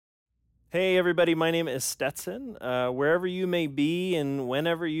Hey, everybody, my name is Stetson. Wherever you may be and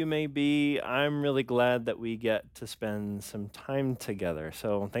whenever you may be, I'm really glad that we get to spend some time together.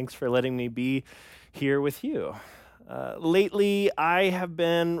 So, thanks for letting me be here with you. Lately, I have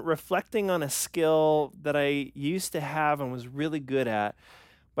been reflecting on a skill that I used to have and was really good at,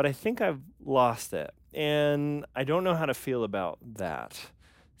 but I think I've lost it. And I don't know how to feel about that.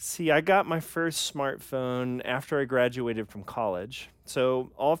 See, I got my first smartphone after I graduated from college.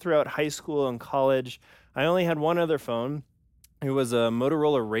 So, all throughout high school and college, I only had one other phone. It was a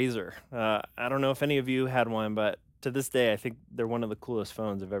Motorola Razr. I don't know if any of you had one, but to this day, I think they're one of the coolest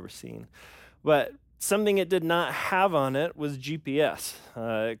phones I've ever seen. But something it did not have on it was GPS.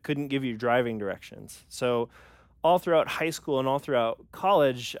 It couldn't give you driving directions. So, all throughout high school and all throughout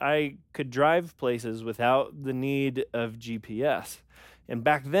college, I could drive places without the need of GPS. And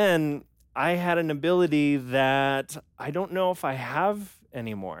back then, I had an ability that I don't know if I have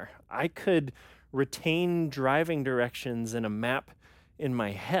anymore. I could retain driving directions in a map in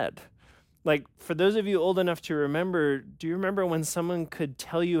my head. Like, for those of you old enough to remember, do you remember when someone could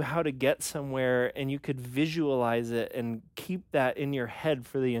tell you how to get somewhere and you could visualize it and keep that in your head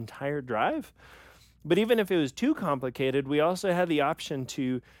for the entire drive? But even if it was too complicated, we also had the option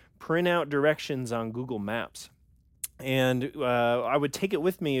to print out directions on Google Maps. And I would take it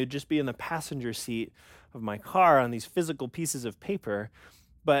with me. It would just be in the passenger seat of my car on these physical pieces of paper.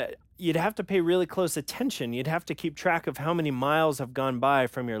 But you'd have to pay really close attention. You'd have to keep track of how many miles have gone by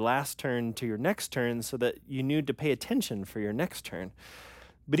from your last turn to your next turn so that you knew to pay attention for your next turn.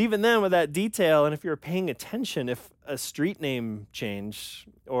 But even then, with that detail, and if you're paying attention, if a street name changed,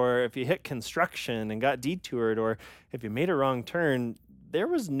 or if you hit construction and got detoured, or if you made a wrong turn, there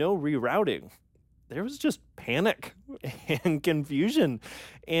was no rerouting. There was just panic and confusion.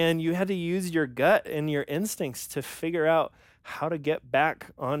 And you had to use your gut and your instincts to figure out how to get back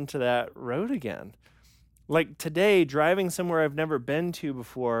onto that road again. Like today, driving somewhere I've never been to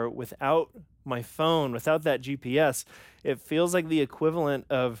before without my phone, without that GPS, it feels like the equivalent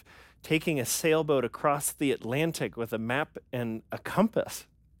of taking a sailboat across the Atlantic with a map and a compass.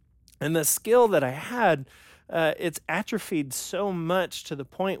 And the skill that I had, it's atrophied so much to the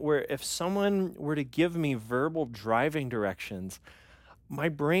point where if someone were to give me verbal driving directions, my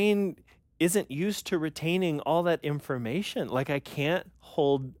brain isn't used to retaining all that information. Like I can't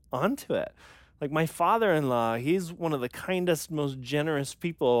hold onto it. Like my father-in-law, he's one of the kindest, most generous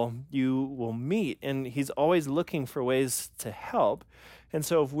people you will meet, and he's always looking for ways to help. And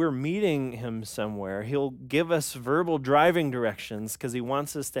so if we're meeting him somewhere, he'll give us verbal driving directions because he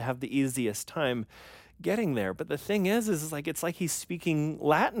wants us to have the easiest time getting there. But the thing is like it's like he's speaking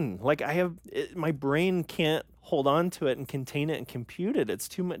Latin. Like my brain can't hold on to it and contain it and compute it. It's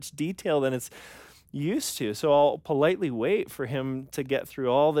too much detail than it's used to. So I'll politely wait for him to get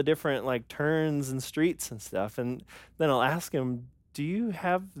through all the different like turns and streets and stuff. And then I'll ask him, do you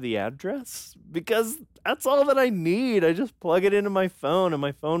have the address? Because that's all that I need. I just plug it into my phone and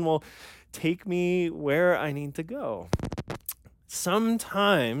my phone will take me where I need to go.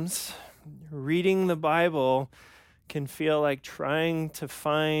 Sometimes reading the Bible can feel like trying to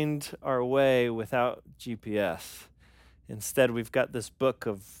find our way without GPS. Instead, we've got this book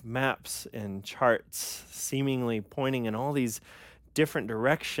of maps and charts seemingly pointing in all these different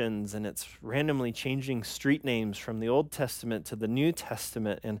directions, and it's randomly changing street names from the Old Testament to the New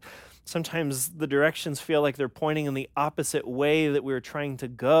Testament. And sometimes the directions feel like they're pointing in the opposite way that we were trying to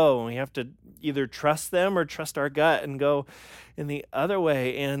go. And we have to either trust them or trust our gut and go in the other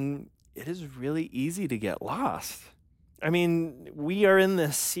way. And it is really easy to get lost. I mean, we are in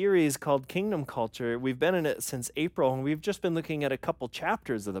this series called Kingdom Culture. We've been in it since April, and we've just been looking at a couple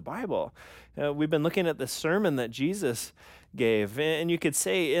chapters of the Bible. We've been looking at the sermon that Jesus gave. And you could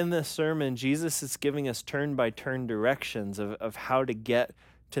say in this sermon, Jesus is giving us turn-by-turn directions of how to get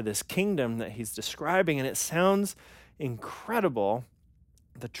to this kingdom that he's describing. And it sounds incredible.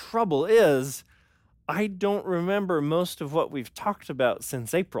 The trouble is, I don't remember most of what we've talked about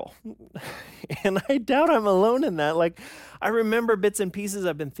since April. And I doubt I'm alone in that. Like, I remember bits and pieces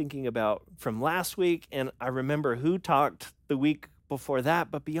I've been thinking about from last week, and I remember who talked the week before that.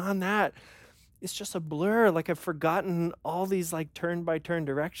 But beyond that, it's just a blur. Like, I've forgotten all these like turn-by-turn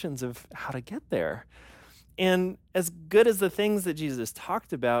directions of how to get there. And as good as the things that Jesus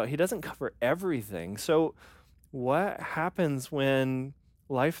talked about, he doesn't cover everything. So what happens when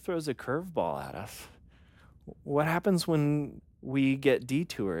life throws a curveball at us? What happens when we get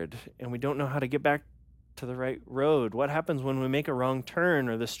detoured and we don't know how to get back to the right road? What happens when we make a wrong turn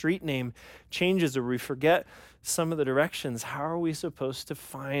or the street name changes or we forget some of the directions? How are we supposed to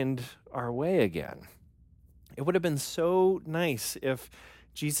find our way again? It would have been so nice if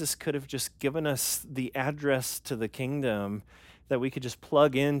Jesus could have just given us the address to the kingdom that we could just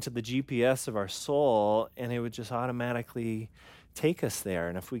plug into the GPS of our soul, and it would just automatically take us there.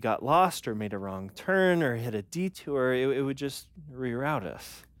 And if we got lost or made a wrong turn or hit a detour, it would just reroute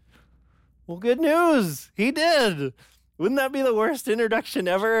us. Well, good news. He did. Wouldn't that be the worst introduction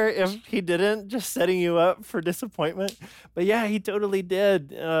ever if he didn't, just setting you up for disappointment? But yeah, he totally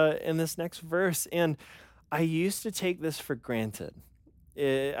did in this next verse. And I used to take this for granted.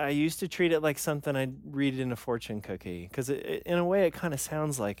 I used to treat it like something I'd read in a fortune cookie, because in a way it kind of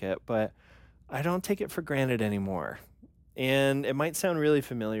sounds like it, but I don't take it for granted anymore. And it might sound really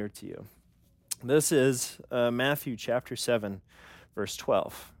familiar to you. This is Matthew chapter 7, verse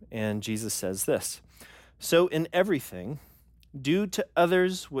 12. And Jesus says this: "So in everything, do to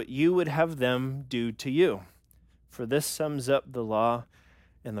others what you would have them do to you. For this sums up the law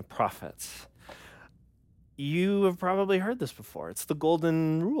and the prophets." You have probably heard this before. It's the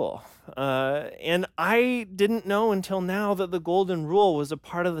golden rule. And I didn't know until now that the golden rule was a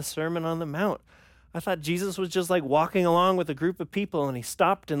part of the Sermon on the Mount. I thought Jesus was just like walking along with a group of people, and he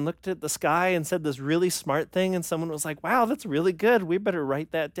stopped and looked at the sky and said this really smart thing, and someone was like, wow, that's really good. We better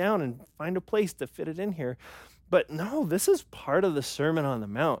write that down and find a place to fit it in here. But no, this is part of the Sermon on the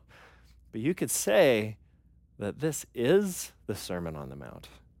Mount. But you could say that this is the Sermon on the Mount.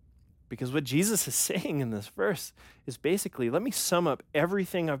 Because what Jesus is saying in this verse is basically, let me sum up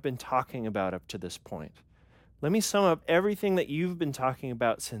everything I've been talking about up to this point. Let me sum up everything that you've been talking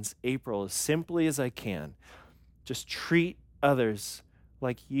about since April as simply as I can. Just treat others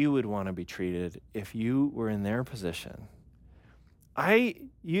like you would want to be treated if you were in their position. I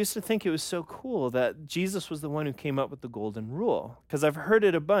used to think it was so cool that Jesus was the one who came up with the golden rule, because I've heard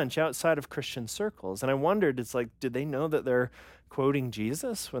it a bunch outside of Christian circles. And I wondered, it's like, did they know that they're quoting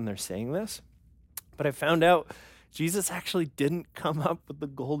Jesus when they're saying this? But I found out Jesus actually didn't come up with the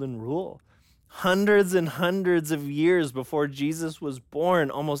golden rule. Hundreds and hundreds of years before Jesus was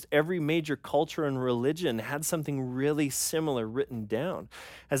born, almost every major culture and religion had something really similar written down,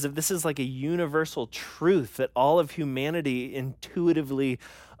 as if this is like a universal truth that all of humanity intuitively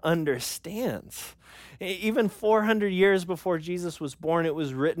understands. Even 400 years before Jesus was born, it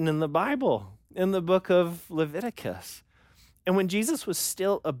was written in the Bible, in the book of Leviticus. And when Jesus was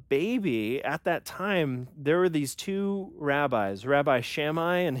still a baby at that time, there were these two rabbis, Rabbi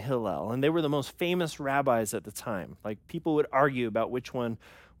Shammai and Hillel, and they were the most famous rabbis at the time. Like, people would argue about which one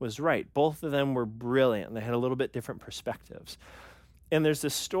was right. Both of them were brilliant. They had a little bit different perspectives. And there's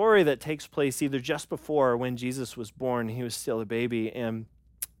this story that takes place either just before or when Jesus was born. He was still a baby. And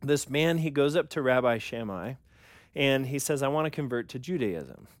this man, he goes up to Rabbi Shammai, and he says, I want to convert to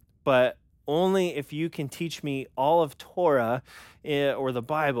Judaism, but only if you can teach me all of Torah or the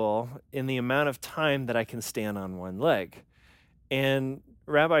Bible in the amount of time that I can stand on one leg. And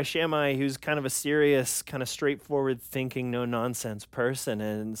Rabbi Shammai, who's kind of a serious, kind of straightforward thinking, no nonsense person.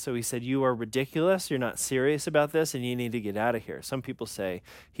 And so he said, you are ridiculous. You're not serious about this, and you need to get out of here. Some people say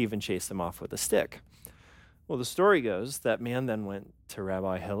he even chased them off with a stick. Well, the story goes that man then went to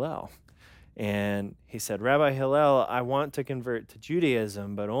Rabbi Hillel. And he said, Rabbi Hillel, I want to convert to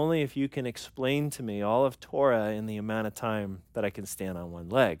Judaism, but only if you can explain to me all of Torah in the amount of time that I can stand on one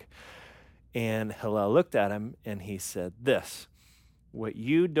leg. And Hillel looked at him and he said this: what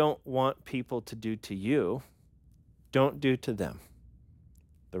you don't want people to do to you, don't do to them.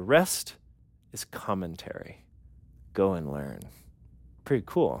 The rest is commentary. Go and learn. Pretty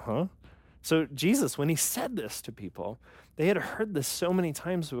cool, huh? So Jesus, when he said this to people, they had heard this so many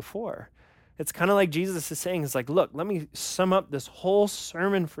times before. It's kind of like Jesus is saying, it's like, look, let me sum up this whole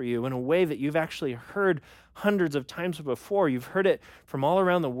sermon for you in a way that you've actually heard hundreds of times before. You've heard it from all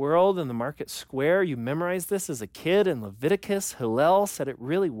around the world in the market square. You memorized this as a kid in Leviticus. Hillel said it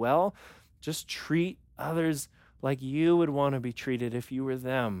really well. Just treat others like you would want to be treated if you were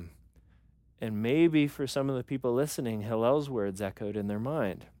them. And maybe for some of the people listening, Hillel's words echoed in their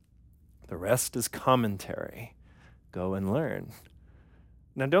mind. The rest is commentary. Go and learn.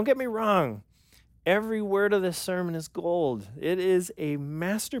 Now, don't get me wrong. Every word of this sermon is gold. It is a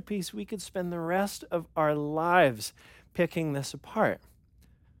masterpiece. We could spend the rest of our lives picking this apart.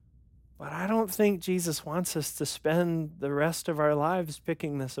 But I don't think Jesus wants us to spend the rest of our lives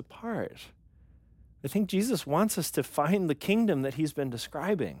picking this apart. I think Jesus wants us to find the kingdom that he's been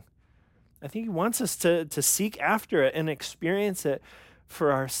describing. I think he wants us to seek after it and experience it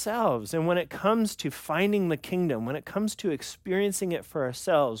for ourselves. And when it comes to finding the kingdom, when it comes to experiencing it for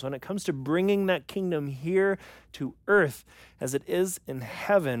ourselves, when it comes to bringing that kingdom here to earth as it is in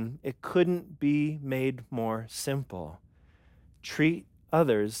heaven, it couldn't be made more simple. Treat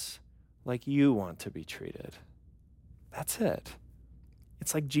others like you want to be treated. That's it.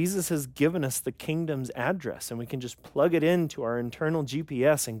 It's like Jesus has given us the kingdom's address, and we can just plug it into our internal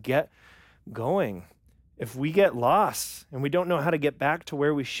GPS and get going. If we get lost and we don't know how to get back to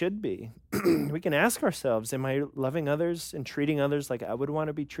where we should be, we can ask ourselves, am I loving others and treating others like I would want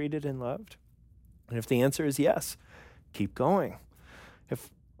to be treated and loved? And if the answer is yes, keep going. If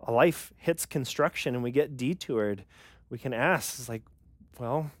a life hits construction and we get detoured, we can ask, it's like,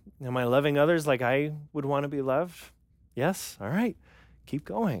 well, am I loving others like I would want to be loved? Yes? All right. Keep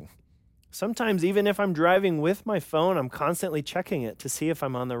going. Sometimes even if I'm driving with my phone, I'm constantly checking it to see if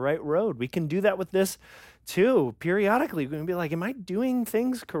I'm on the right road. We can do that with this too. Periodically, we're going to be like, am I doing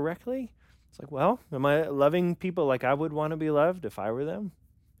things correctly? It's like, well, am I loving people like I would want to be loved if I were them?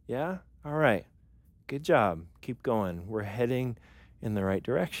 Yeah? All right. Good job. Keep going. We're heading in the right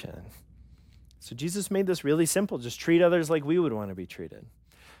direction. So Jesus made this really simple. Just treat others like we would want to be treated.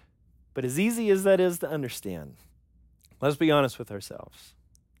 But as easy as that is to understand, let's be honest with ourselves.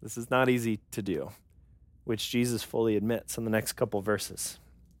 This is not easy to do, which Jesus fully admits in the next couple verses.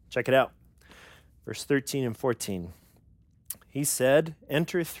 Check it out. Verse 13 and 14. He said,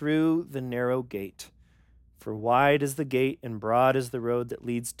 "Enter through the narrow gate, for wide is the gate and broad is the road that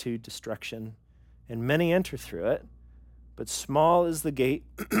leads to destruction, and many enter through it. But small is the gate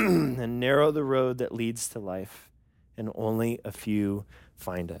and narrow the road that leads to life, and only a few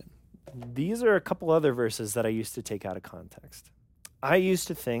find it." These are a couple other verses that I used to take out of context. I used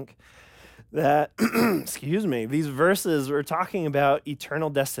to think that, these verses were talking about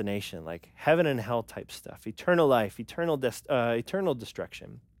eternal destination, like heaven and hell type stuff, eternal life, eternal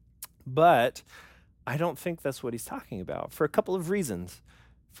destruction. But I don't think that's what he's talking about for a couple of reasons.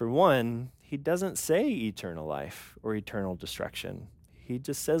 For one, he doesn't say eternal life or eternal destruction. He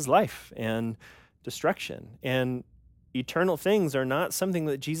just says life and destruction. And eternal things are not something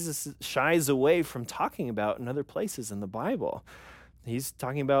that Jesus shies away from talking about in other places in the Bible. He's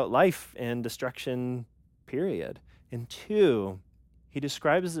talking about life and destruction, period. And two, he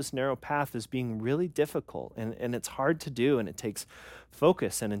describes this narrow path as being really difficult, and it's hard to do, and it takes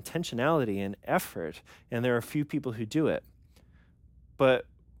focus and intentionality and effort, and there are few people who do it. But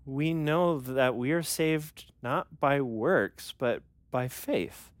we know that we are saved not by works, but by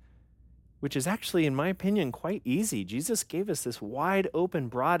faith, which is actually, in my opinion, quite easy. Jesus gave us this wide open,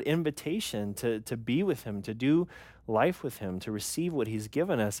 broad invitation to be with him, to do life with him, to receive what he's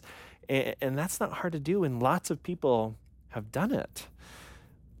given us. And that's not hard to do, and lots of people have done it.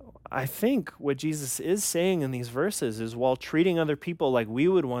 I think what Jesus is saying in these verses is while treating other people like we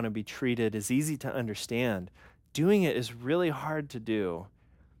would want to be treated is easy to understand, doing it is really hard to do.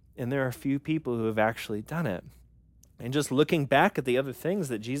 And there are few people who have actually done it. And just looking back at the other things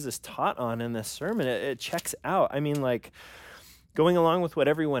that Jesus taught on in this sermon, it checks out. I mean, like, going along with what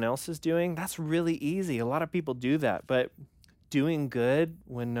everyone else is doing, that's really easy. A lot of people do that. But doing good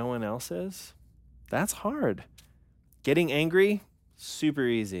when no one else is, that's hard. Getting angry, super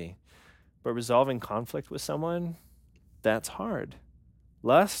easy. But resolving conflict with someone, that's hard.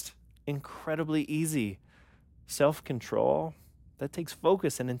 Lust, incredibly easy. Self-control, that takes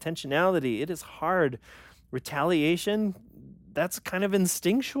focus and intentionality. It is hard. Retaliation, that's kind of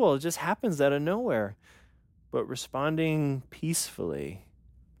instinctual. It just happens out of nowhere. But responding peacefully,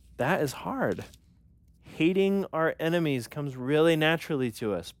 that is hard. Hating our enemies comes really naturally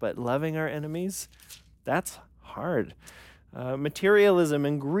to us, but loving our enemies, that's hard. Materialism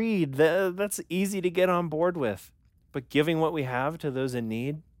and greed, that's easy to get on board with. But giving what we have to those in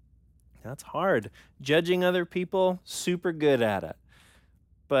need, that's hard. Judging other people, super good at it.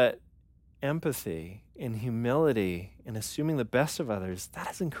 But empathy and humility and assuming the best of others, that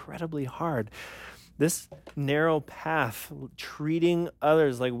is incredibly hard. This narrow path, treating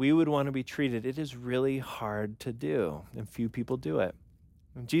others like we would want to be treated, it is really hard to do, and few people do it.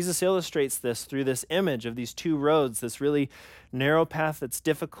 And Jesus illustrates this through this image of these two roads, this really narrow path that's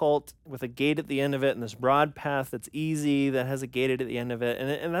difficult with a gate at the end of it, and this broad path that's easy that has a gate at the end of it.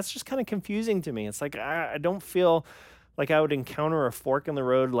 And that's just kind of confusing to me. It's like I don't feel like I would encounter a fork in the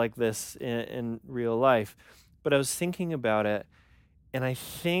road like this in real life. But I was thinking about it, and I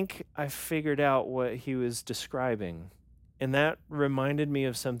think I figured out what he was describing. And that reminded me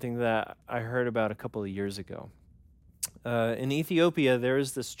of something that I heard about a couple of years ago. In Ethiopia, there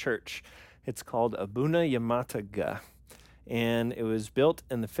is this church. It's called Abuna Yamataga, and it was built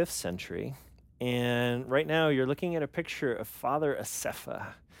in the 5th century. And right now, you're looking at a picture of Father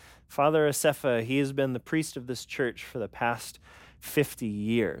Asefa. Father Asefa, he has been the priest of this church for the past 50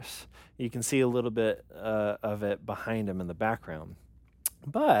 years. You can see a little bit of it behind him in the background.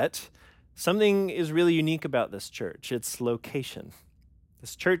 But something is really unique about this church, its location.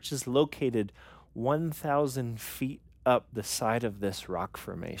 This church is located 1,000 feet up the side of this rock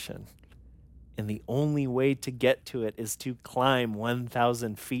formation. And the only way to get to it is to climb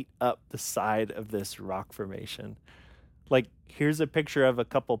 1,000 feet up the side of this rock formation. Like, here's a picture of a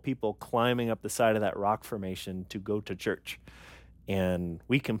couple people climbing up the side of that rock formation to go to church. And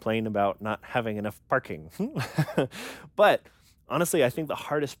we complain about not having enough parking. But honestly, I think the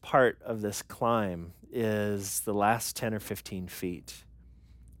hardest part of this climb is the last 10 or 15 feet.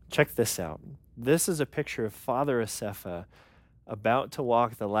 Check this out. This is a picture of Father Asefa about to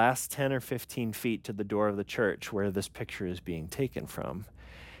walk the last 10 or 15 feet to the door of the church where this picture is being taken from.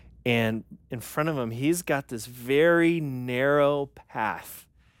 And in front of him, he's got this very narrow path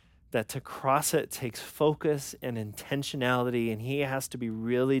that to cross it takes focus and intentionality, and he has to be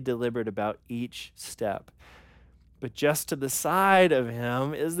really deliberate about each step. But just to the side of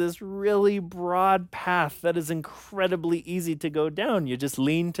him is this really broad path that is incredibly easy to go down. You just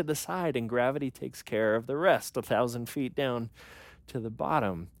lean to the side and gravity takes care of the rest, 1,000 feet down to the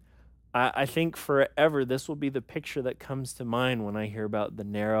bottom. I think forever this will be the picture that comes to mind when I hear about the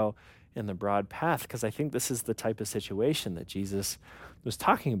narrow and the broad path, because I think this is the type of situation that Jesus was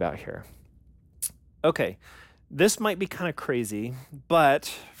talking about here. Okay, this might be kind of crazy, but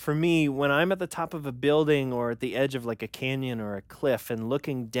for me, when I'm at the top of a building or at the edge of like a canyon or a cliff and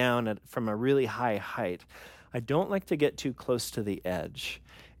looking down from a really high height, I don't like to get too close to the edge.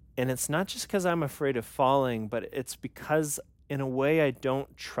 And it's not just because I'm afraid of falling, but it's because in a way I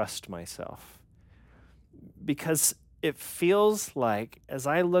don't trust myself. Because it feels like as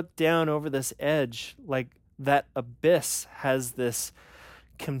I look down over this edge, like that abyss has this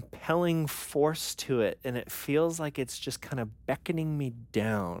compelling force to it, and it feels like it's just kind of beckoning me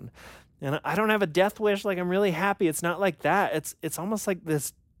down. And I don't have a death wish, like I'm really happy. It's not like that. It's almost like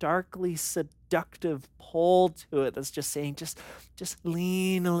this darkly seductive pull to it that's just saying, just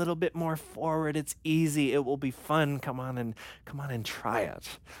lean a little bit more forward. It's easy. It will be fun. Come on and try it.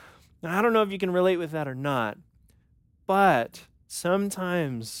 Now, I don't know if you can relate with that or not, but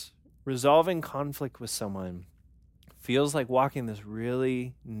sometimes resolving conflict with someone feels like walking this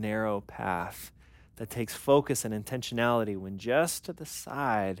really narrow path that takes focus and intentionality when just to the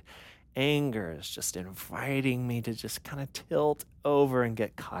side, anger is just inviting me to just kind of tilt over and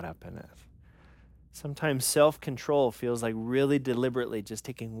get caught up in it. Sometimes self-control feels like really deliberately just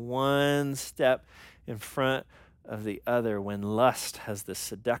taking one step in front of the other when lust has this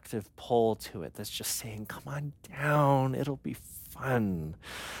seductive pull to it that's just saying, come on down, it'll be fun.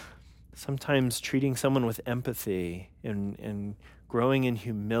 Sometimes treating someone with empathy and growing in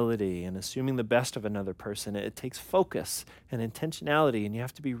humility and assuming the best of another person, it takes focus and intentionality, and you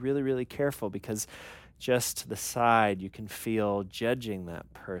have to be really, really careful because just to the side, you can feel judging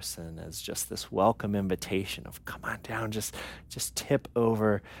that person as just this welcome invitation of, come on down, just tip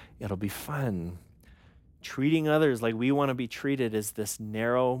over, it'll be fun. Treating others like we want to be treated is this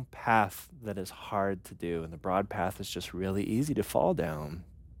narrow path that is hard to do, and the broad path is just really easy to fall down.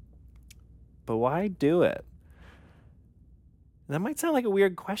 But why do it? That might sound like a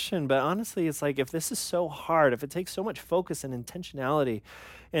weird question, but honestly, it's like if this is so hard, if it takes so much focus and intentionality,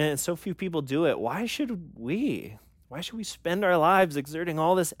 and so few people do it, why should we? Why should we spend our lives exerting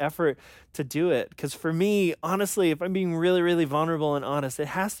all this effort to do it? Because for me, honestly, if I'm being really, really vulnerable and honest, it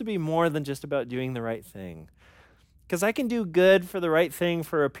has to be more than just about doing the right thing. Because I can do good for the right thing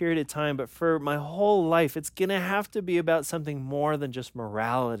for a period of time, but for my whole life, it's going to have to be about something more than just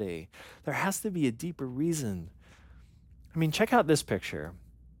morality. There has to be a deeper reason. I mean, check out this picture.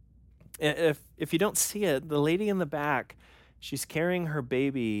 If you don't see it, the lady in the back, she's carrying her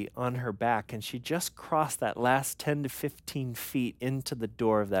baby on her back, and she just crossed that last 10 to 15 feet into the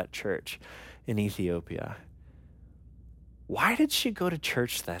door of that church in Ethiopia. Why did she go to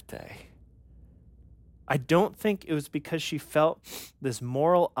church that day? I don't think it was because she felt this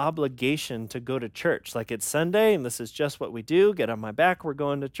moral obligation to go to church. Like, it's Sunday, and this is just what we do. Get on my back, we're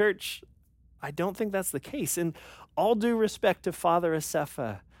going to church. I don't think that's the case. And all due respect to Father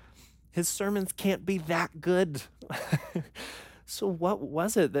Asefa, his sermons can't be that good. So what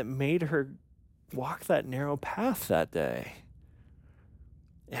was it that made her walk that narrow path that day?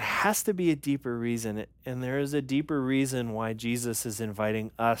 It has to be a deeper reason, and there is a deeper reason why Jesus is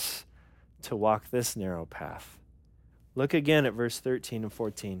inviting us to walk this narrow path. Look again at verse 13 and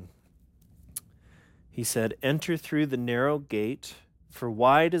 14. He said, "Enter through the narrow gate, for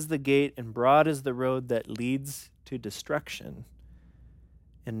wide is the gate and broad is the road that leads to destruction,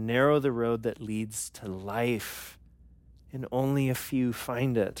 and narrow the road that leads to life, and only a few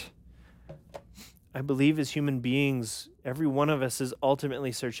find it." I believe as human beings, every one of us is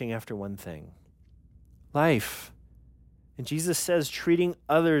ultimately searching after one thing: life. And Jesus says treating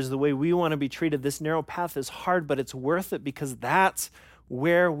others the way we want to be treated, this narrow path is hard, but it's worth it because that's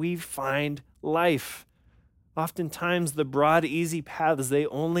where we find life. Oftentimes, the broad, easy paths, they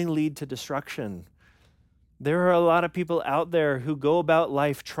only lead to destruction. There are a lot of people out there who go about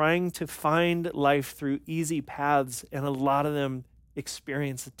life trying to find life through easy paths, and a lot of them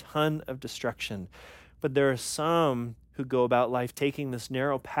experience a ton of destruction. But there are some who go about life taking this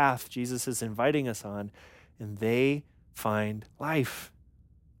narrow path Jesus is inviting us on, and they find life.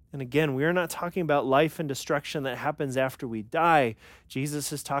 And again, we are not talking about life and destruction that happens after we die.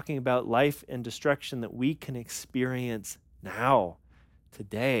 Jesus is talking about life and destruction that we can experience now,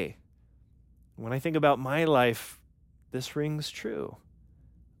 today. When I think about my life, this rings true.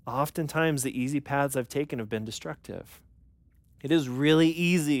 Oftentimes, the easy paths I've taken have been destructive. It is really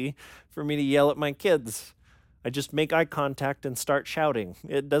easy for me to yell at my kids. I just make eye contact and start shouting.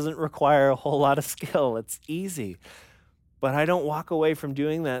 It doesn't require a whole lot of skill. It's easy. But I don't walk away from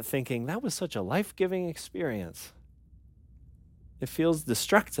doing that thinking, that was such a life-giving experience. It feels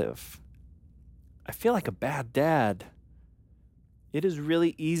destructive. I feel like a bad dad. It is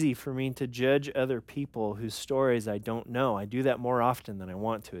really easy for me to judge other people whose stories I don't know. I do that more often than I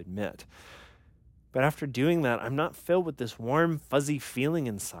want to admit. But after doing that, I'm not filled with this warm, fuzzy feeling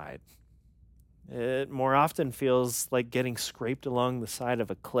inside. It more often feels like getting scraped along the side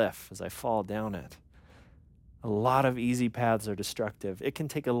of a cliff as I fall down it. A lot of easy paths are destructive. It can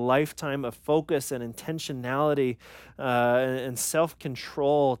take a lifetime of focus and intentionality and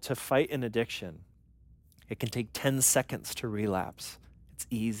self-control to fight an addiction. It can take 10 seconds to relapse. It's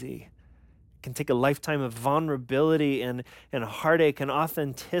easy. It can take a lifetime of vulnerability and heartache and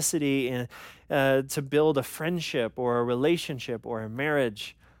authenticity to build a friendship or a relationship or a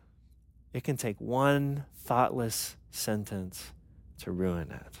marriage. It can take one thoughtless sentence to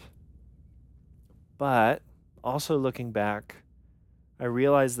ruin it. But also looking back, I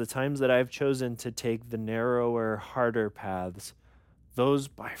realize the times that I've chosen to take the narrower, harder paths, those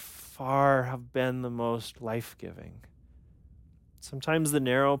by far have been the most life-giving. Sometimes the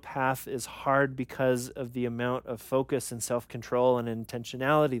narrow path is hard because of the amount of focus and self-control and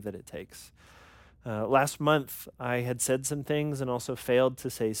intentionality that it takes. Last month, I had said some things and also failed to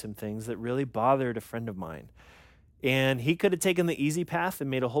say some things that really bothered a friend of mine. And he could have taken the easy path and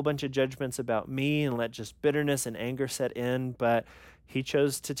made a whole bunch of judgments about me and let just bitterness and anger set in, but he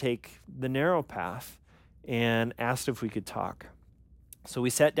chose to take the narrow path and asked if we could talk. So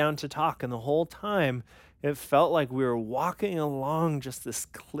we sat down to talk, and the whole time it felt like we were walking along just this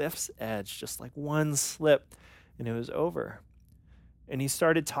cliff's edge, just like one slip, and it was over. And he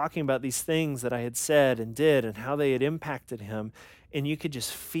started talking about these things that I had said and did and how they had impacted him, and you could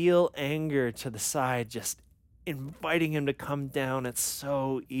just feel anger to the side, just inviting him to come down. It's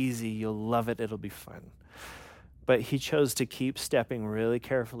so easy. You'll love it. It'll be fun. But he chose to keep stepping really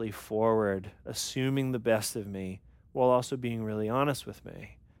carefully forward, assuming the best of me, while also being really honest with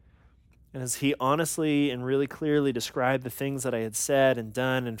me. And as he honestly and really clearly described the things that I had said and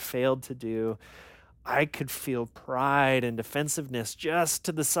done and failed to do, I could feel pride and defensiveness just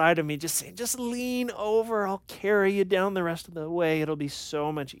to the side of me, just saying, just lean over. I'll carry you down the rest of the way. It'll be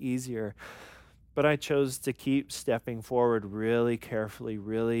so much easier. But I chose to keep stepping forward really carefully,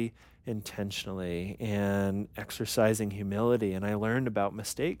 really intentionally, and exercising humility. And I learned about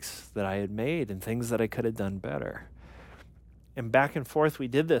mistakes that I had made and things that I could have done better. And back and forth, we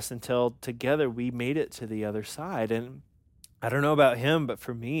did this until together we made it to the other side. And I don't know about him, but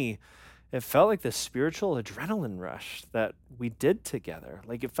for me, it felt like this spiritual adrenaline rush that we did together.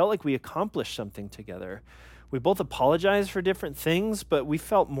 Like it felt like we accomplished something together. We both apologized for different things, but we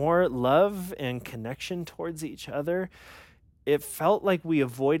felt more love and connection towards each other. It felt like we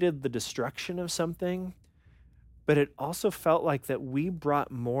avoided the destruction of something, but it also felt like that we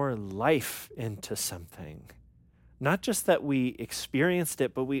brought more life into something. Not just that we experienced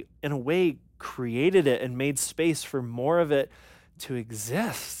it, but we, in a way, created it and made space for more of it to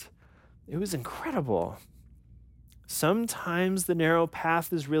exist. It was incredible. Sometimes the narrow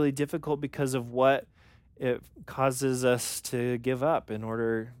path is really difficult because of what it causes us to give up in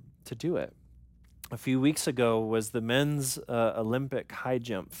order to do it. A few weeks ago was the men's Olympic high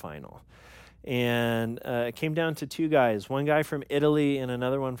jump final. And it came down to two guys, one guy from Italy and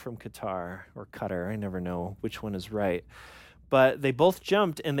another one from Qatar, or Qatar, I never know which one is right. But they both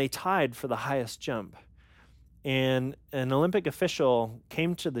jumped and they tied for the highest jump. And an Olympic official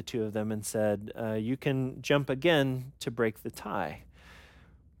came to the two of them and said, you can jump again to break the tie.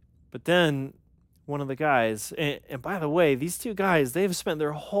 But then one of the guys, and by the way, these two guys, they've spent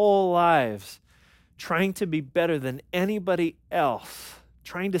their whole lives trying to be better than anybody else,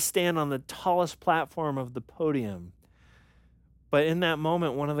 trying to stand on the tallest platform of the podium. But in that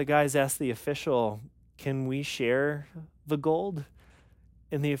moment, one of the guys asked the official, "Can we share the gold?"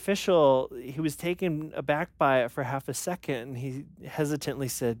 And the official, he was taken aback by it for half a second, and he hesitantly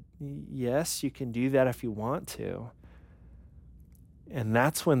said, "Yes, you can do that if you want to." And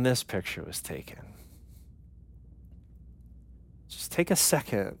that's when this picture was taken. Just take a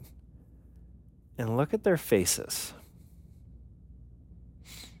second and look at their faces.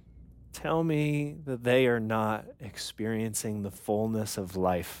 Tell me that they are not experiencing the fullness of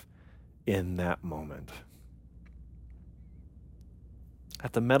life in that moment.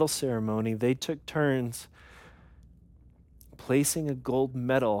 At the medal ceremony, they took turns placing a gold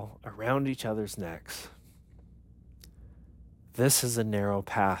medal around each other's necks. This is a narrow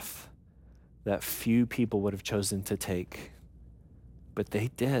path that few people would have chosen to take, but they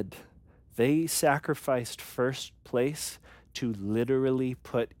did. They sacrificed first place to literally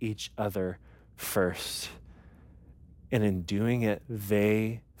put each other first. And in doing it,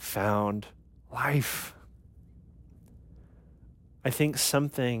 they found life. I think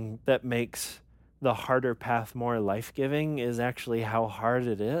something that makes the harder path more life-giving is actually how hard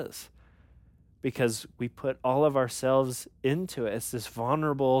it is, because we put all of ourselves into it. It's this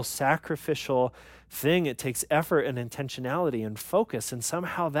vulnerable, sacrificial thing. It takes effort and intentionality and focus, and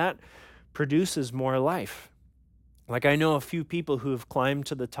somehow that produces more life. Like, I know a few people who have climbed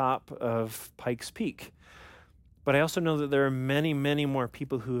to the top of Pikes Peak, but I also know that there are many, many more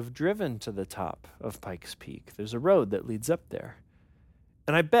people who have driven to the top of Pikes Peak. There's a road that leads up there.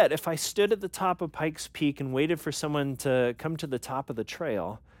 And I bet if I stood at the top of Pikes Peak and waited for someone to come to the top of the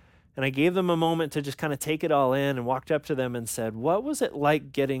trail, and I gave them a moment to just kind of take it all in and walked up to them and said, "What was it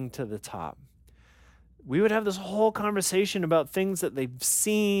like getting to the top?" We would have this whole conversation about things that they've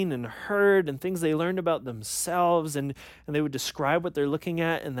seen and heard and things they learned about themselves, and they would describe what they're looking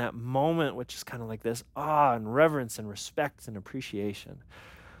at in that moment, which is kind of like this awe and reverence and respect and appreciation.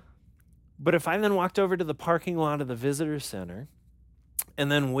 But if I then walked over to the parking lot of the visitor center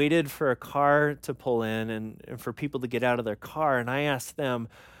and then waited for a car to pull in and for people to get out of their car, and I asked them,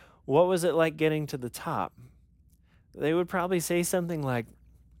 "What was it like getting to the top?" They would probably say something like,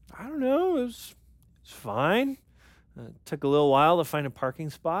 "I don't know, it was fine. It took a little while to find a parking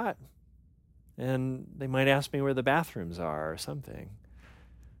spot." And they might ask me where the bathrooms are or something.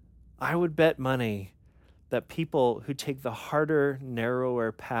 I would bet money that people who take the harder,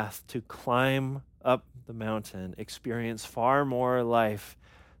 narrower path to climb up the mountain experience far more life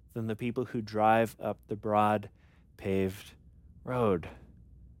than the people who drive up the broad, paved road.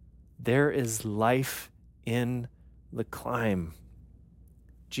 There is life in the climb.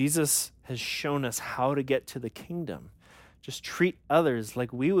 Jesus has shown us how to get to the kingdom. Just treat others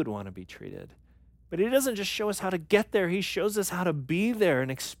like we would want to be treated. But he doesn't just show us how to get there. He shows us how to be there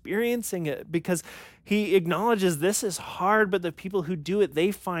and experiencing it, because he acknowledges this is hard, but the people who do it,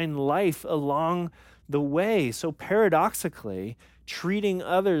 they find life along the way. So paradoxically, treating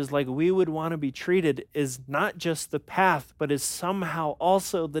others like we would want to be treated is not just the path, but is somehow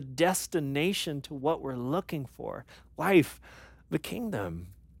also the destination to what we're looking for: life, the kingdom.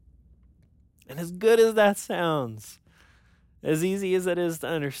 And as good as that sounds, as easy as it is to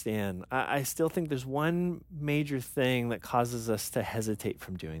understand, I still think there's one major thing that causes us to hesitate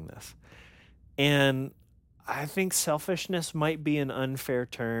from doing this. And I think selfishness might be an unfair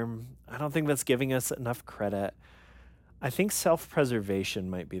term. I don't think that's giving us enough credit. I think self-preservation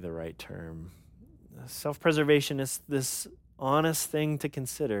might be the right term. Self-preservation is this honest thing to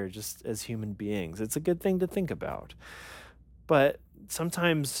consider just as human beings. It's a good thing to think about. But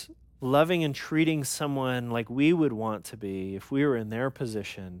sometimes loving and treating someone like we would want to be if we were in their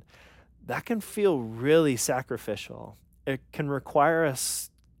position, that can feel really sacrificial. It can require us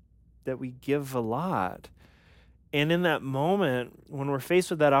that we give a lot. And in that moment, when we're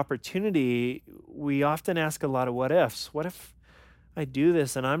faced with that opportunity, we often ask a lot of what ifs. What if I do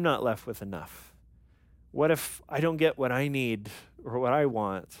this and I'm not left with enough? What if I don't get what I need or what I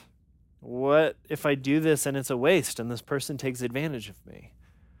want? What if I do this and it's a waste and this person takes advantage of me?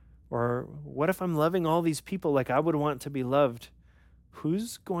 Or what if I'm loving all these people like I would want to be loved?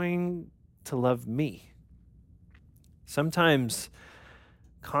 Who's going to love me? Sometimes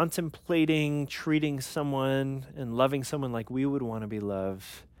contemplating treating someone and loving someone like we would want to be loved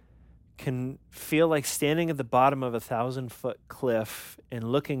can feel like standing at the bottom of a 1,000-foot cliff and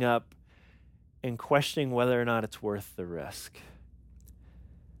looking up and questioning whether or not it's worth the risk.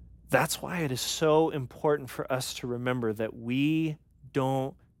 That's why it is so important for us to remember that we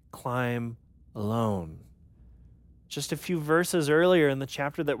don't climb alone. Just a few verses earlier in the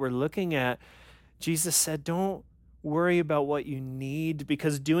chapter that we're looking at, Jesus said, don't worry about what you need,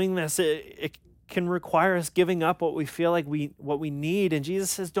 because doing this, it can require us giving up what we feel like what we need. And Jesus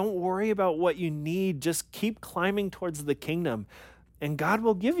says, don't worry about what you need. Just keep climbing towards the kingdom, and God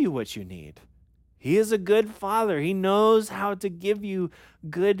will give you what you need. He is a good Father. He knows how to give you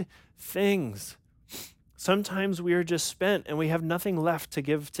good things. Sometimes we are just spent and we have nothing left to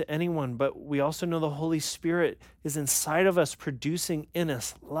give to anyone, but we also know the Holy Spirit is inside of us, producing in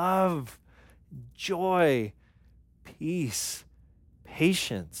us love, joy, peace,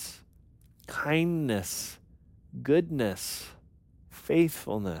 patience, kindness, goodness,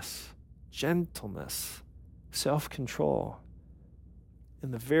 faithfulness, gentleness, self-control.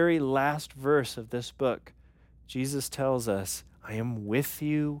 In the very last verse of this book, Jesus tells us, I am with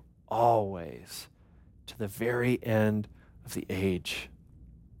you always, to the very end of the age.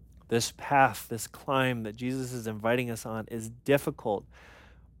 This path, this climb that Jesus is inviting us on is difficult,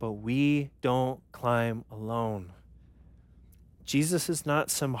 but we don't climb alone. Jesus is not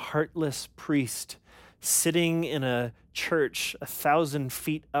some heartless priest sitting in a church 1,000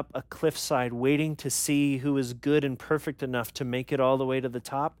 feet up a cliffside waiting to see who is good and perfect enough to make it all the way to the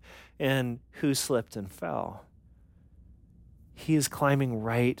top and who slipped and fell. He is climbing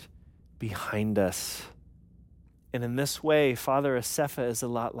right behind us. And in this way, Father Asefa is a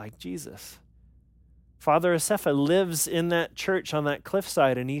lot like Jesus. Father Asefa lives in that church on that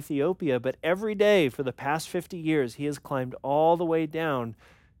cliffside in Ethiopia, but every day for the past 50 years, he has climbed all the way down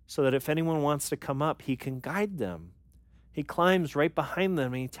so that if anyone wants to come up, he can guide them. He climbs right behind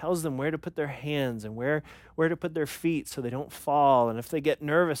them and he tells them where to put their hands and where to put their feet so they don't fall. And if they get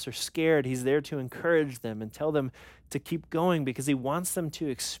nervous or scared, he's there to encourage them and tell them to keep going because he wants them to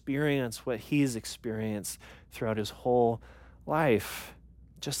experience what he's experienced throughout his whole life,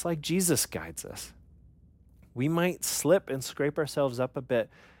 just like Jesus guides us. We might slip and scrape ourselves up a bit,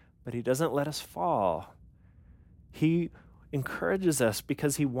 but he doesn't let us fall. He encourages us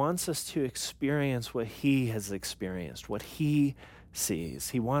because he wants us to experience what he has experienced, what he sees.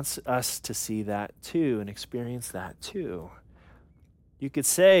 He wants us to see that too and experience that too. You could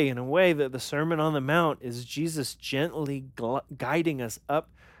say, in a way, that the Sermon on the Mount is Jesus gently guiding us up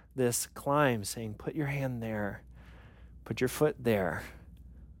this climb, saying, put your hand there, put your foot there.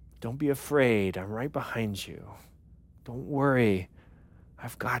 Don't be afraid. I'm right behind you. Don't worry.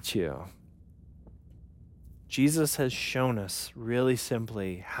 I've got you. Jesus has shown us really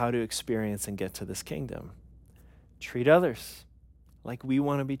simply how to experience and get to this kingdom. Treat others like we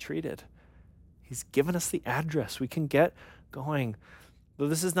want to be treated. He's given us the address. We can get going. Though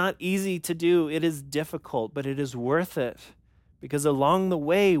this is not easy to do, it is difficult, but it is worth it because along the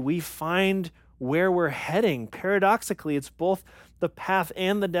way we find where we're heading. Paradoxically, it's both the path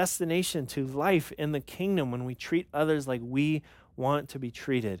and the destination to life in the kingdom when we treat others like we want to be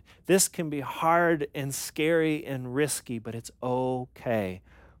treated. This can be hard and scary and risky, but it's okay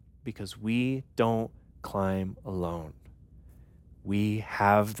because we don't climb alone. We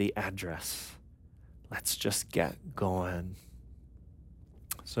have the address. Let's just get going.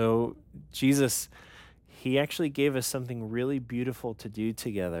 So Jesus, he actually gave us something really beautiful to do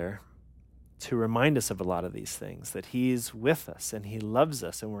together to remind us of a lot of these things, that he's with us and he loves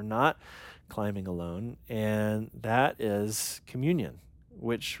us and we're not climbing alone, and that is communion,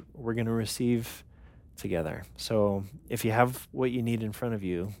 which we're going to receive together. So if you have what you need in front of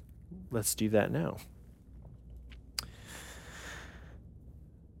you, let's do that now.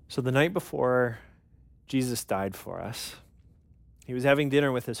 So the night before Jesus died for us, he was having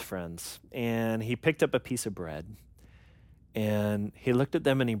dinner with his friends, and he picked up a piece of bread, and he looked at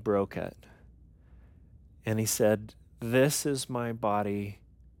them and he broke it. And he said, "This is my body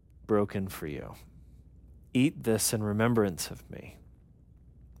broken for you. Eat this in remembrance of me."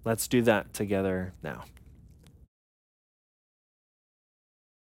 Let's do that together now.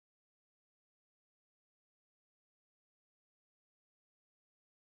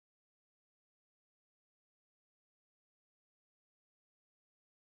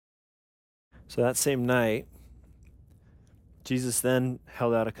 So that same night, Jesus then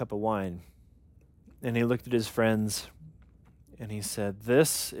held out a cup of wine, and he looked at his friends, and he said,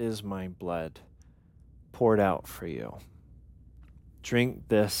 "This is my blood poured out for you. Drink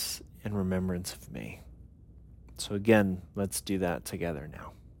this in remembrance of me." So again, let's do that together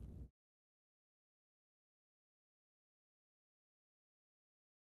now.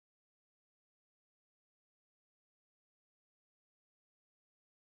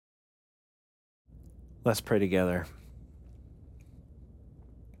 Let's pray together.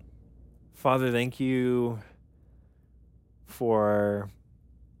 Father, thank you for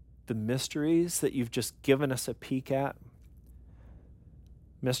the mysteries that you've just given us a peek at.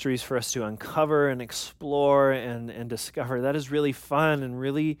 Mysteries for us to uncover and explore and discover. That is really fun and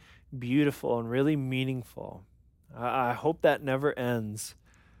really beautiful and really meaningful. I hope that never ends.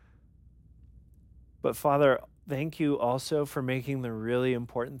 But Father, thank you also for making the really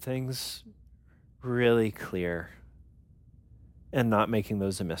important things really clear and not making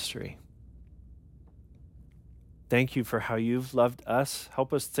those a mystery. Thank you for how you've loved us.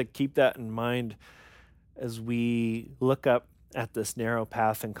 Help us to keep that in mind as we look up at this narrow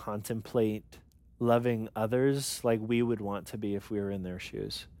path and contemplate loving others like we would want to be if we were in their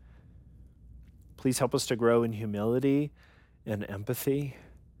shoes. Please help us to grow in humility and empathy,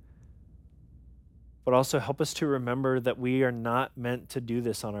 but also help us to remember that we are not meant to do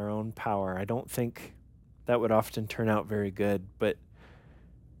this on our own power. I don't think that would often turn out very good, but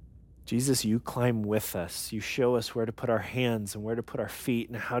Jesus, you climb with us. You show us where to put our hands and where to put our feet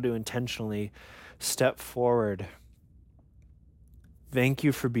and how to intentionally step forward. Thank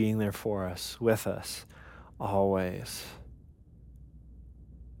you for being there for us, with us, always.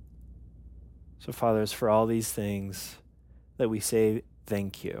 So, Father, it's for all these things that we say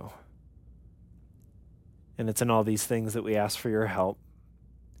thank you. And it's in all these things that we ask for your help.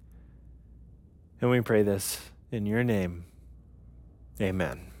 And we pray this in your name.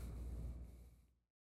 Amen.